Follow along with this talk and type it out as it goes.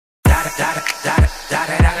What's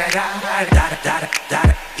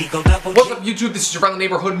up, YouTube? This is your friendly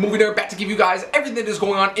neighborhood movie nerd, back to give you guys everything that is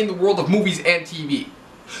going on in the world of movies and TV.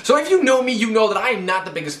 So if you know me, you know that I am not the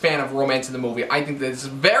biggest fan of romance in the movie. I think that it's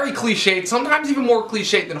very cliched, sometimes even more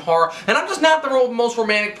cliched than horror, and I'm just not the most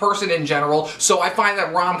romantic person in general, so I find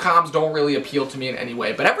that rom-coms don't really appeal to me in any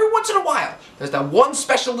way. But every once in a while, there's that one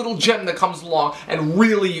special little gem that comes along and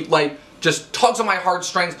really, just tugs on my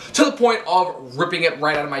heartstrings to the point of ripping it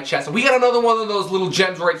right out of my chest. And we got another one of those little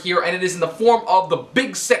gems right here, and it is in the form of The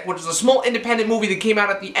Big Sick, which is a small independent movie that came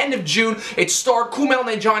out at the end of June. It starred Kumail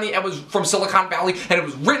Nanjiani and was from Silicon Valley, and it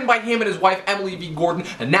was written by him and his wife, Emily V. Gordon,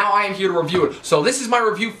 and now I am here to review it. So this is my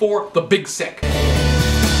review for The Big Sick.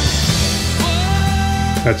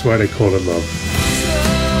 That's why they call it love.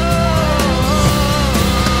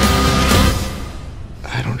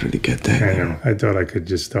 I don't really get that. I know. I thought I could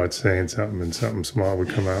just start saying something and something small would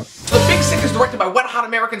come out. The Big Sick is directed by Wet Hot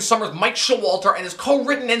American Summer's Mike Showalter and is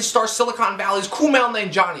co-written and stars Silicon Valley's Kumail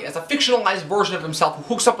Nanjiani as a fictionalized version of himself who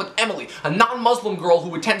hooks up with Emily, a non-Muslim girl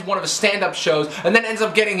who attends one of his stand-up shows and then ends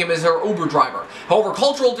up getting him as her Uber driver. However,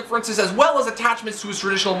 cultural differences as well as attachments to his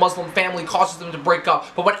traditional Muslim family causes them to break up,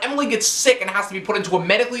 but when Emily gets sick and has to be put into a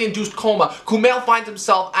medically induced coma, Kumail finds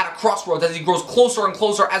himself at a crossroads as he grows closer and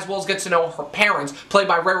closer, as well as gets to know her parents, played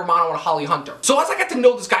by Ray Romano and Holly Hunter. So as I got to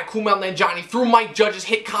know this guy Kumail Nanjiani through Mike Judge's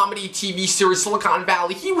hit comedy TV series Silicon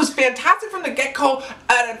Valley, he was fantastic from the get-go,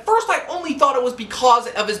 and at first I only thought it was because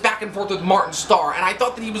of his back and forth with Martin Starr, and I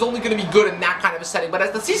thought that he was only going to be good in that kind of a setting, but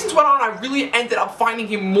as the seasons went on, I really ended up finding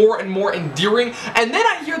him more and more endearing, and then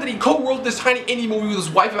I hear that he co-wrote this tiny indie movie with his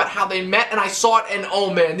wife about how they met, and I saw it, and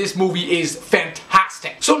oh man, this movie is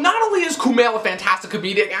fantastic. So not only is Kumail a fantastic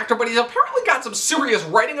comedic actor, but he's apparently got some serious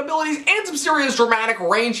writing abilities and some serious dramatic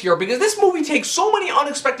range here, because this movie takes so many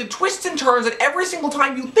unexpected twists and turns that every single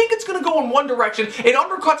time you think it's going to go in one direction, it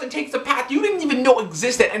undercuts and takes a path you didn't even know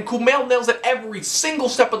existed, and Kumail nails it every single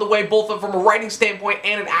step of the way, both from a writing standpoint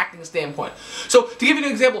and an acting standpoint. So to give you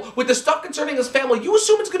an example, with the stuff concerning his family, you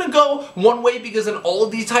assume it's going to go one way because in all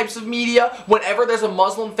of these types of media, whenever there's a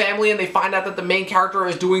Muslim family and they find out that the main character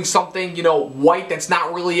is doing something, you know, white that's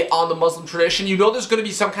not really on the Muslim tradition, you know there's going to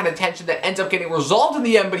be some kind of tension that ends up getting resolved in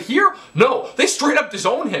the end, but here, no, they straight up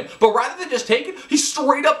disown him. But rather than just take it, he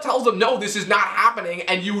straight up tells them, no, this is not happening,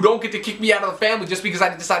 and you don't get to kick me out of the family just because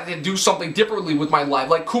I decided to do something differently with my life.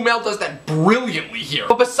 Like, Kumail does that brilliantly here.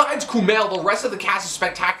 But besides Kumail, the rest of the cast is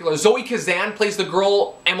spectacular. Zoe Kazan plays the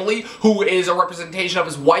girl, Emily, who is a representation of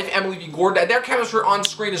his wife, Emily V. Gordon, and their chemistry on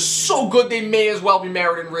screen is so good they may as well be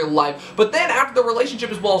married in real life. But then, after the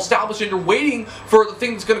relationship is well established and you're waiting for the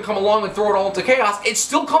thing that's going to come along and throw it all into chaos, it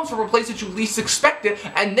still comes from a place that you least expect it,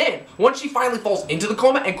 and then, once she finally falls into the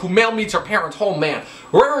coma and Kumail meets her parents, oh man,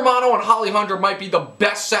 Ray Romano and Holly Hunter might be the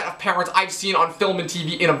best set of parents I've seen on film and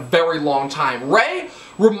TV in a very long time. Ray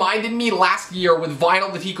reminded me last year with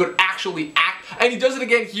Vinyl that he could actually act, and he does it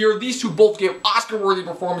again here. These two both gave Oscar-worthy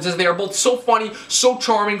performances. They are both so funny, so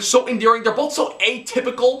charming, so endearing. They're both so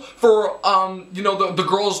atypical for, you know, the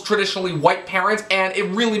girl's traditionally white parents, and it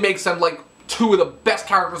really makes them, like, two of the best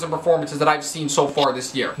characters and performances that I've seen so far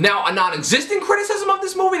this year. Now, a non-existent criticism of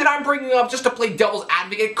this movie that I'm bringing up just to play devil's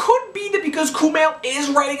advocate could be that because Kumail is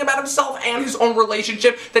writing about himself and his own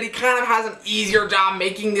relationship, that he kind of has an easier job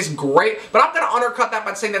making this great, but I'm going to undercut that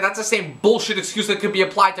by saying that that's the same bullshit excuse that could be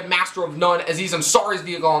applied to Master of None, Aziz Ansari's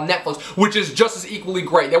vehicle on Netflix, which is just as equally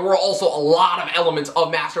great. There were also a lot of elements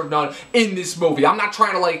of Master of None in this movie. I'm not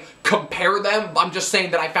trying to, like, compare them, I'm just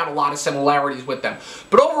saying that I found a lot of similarities with them.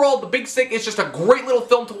 But overall, The Big Sick is just a great little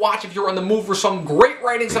film to watch if you're in the mood for some great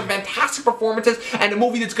writing, some fantastic performances, and a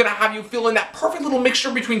movie that's going to have you feeling that perfect little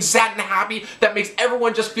mixture between sad and happy that makes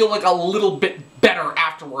everyone just feel like a little bit better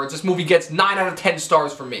afterwards. This movie gets 9 out of 10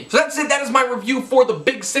 stars from me. So that's it. That is my review for The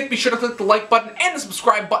Big Sick. Be sure to click the like button and the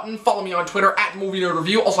subscribe button. Follow me on Twitter at Movie Nerd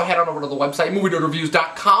Review. Also head on over to the website,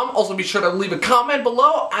 movienerdreviews.com. Also be sure to leave a comment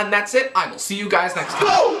below, and that's it. I will see you guys next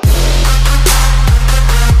time.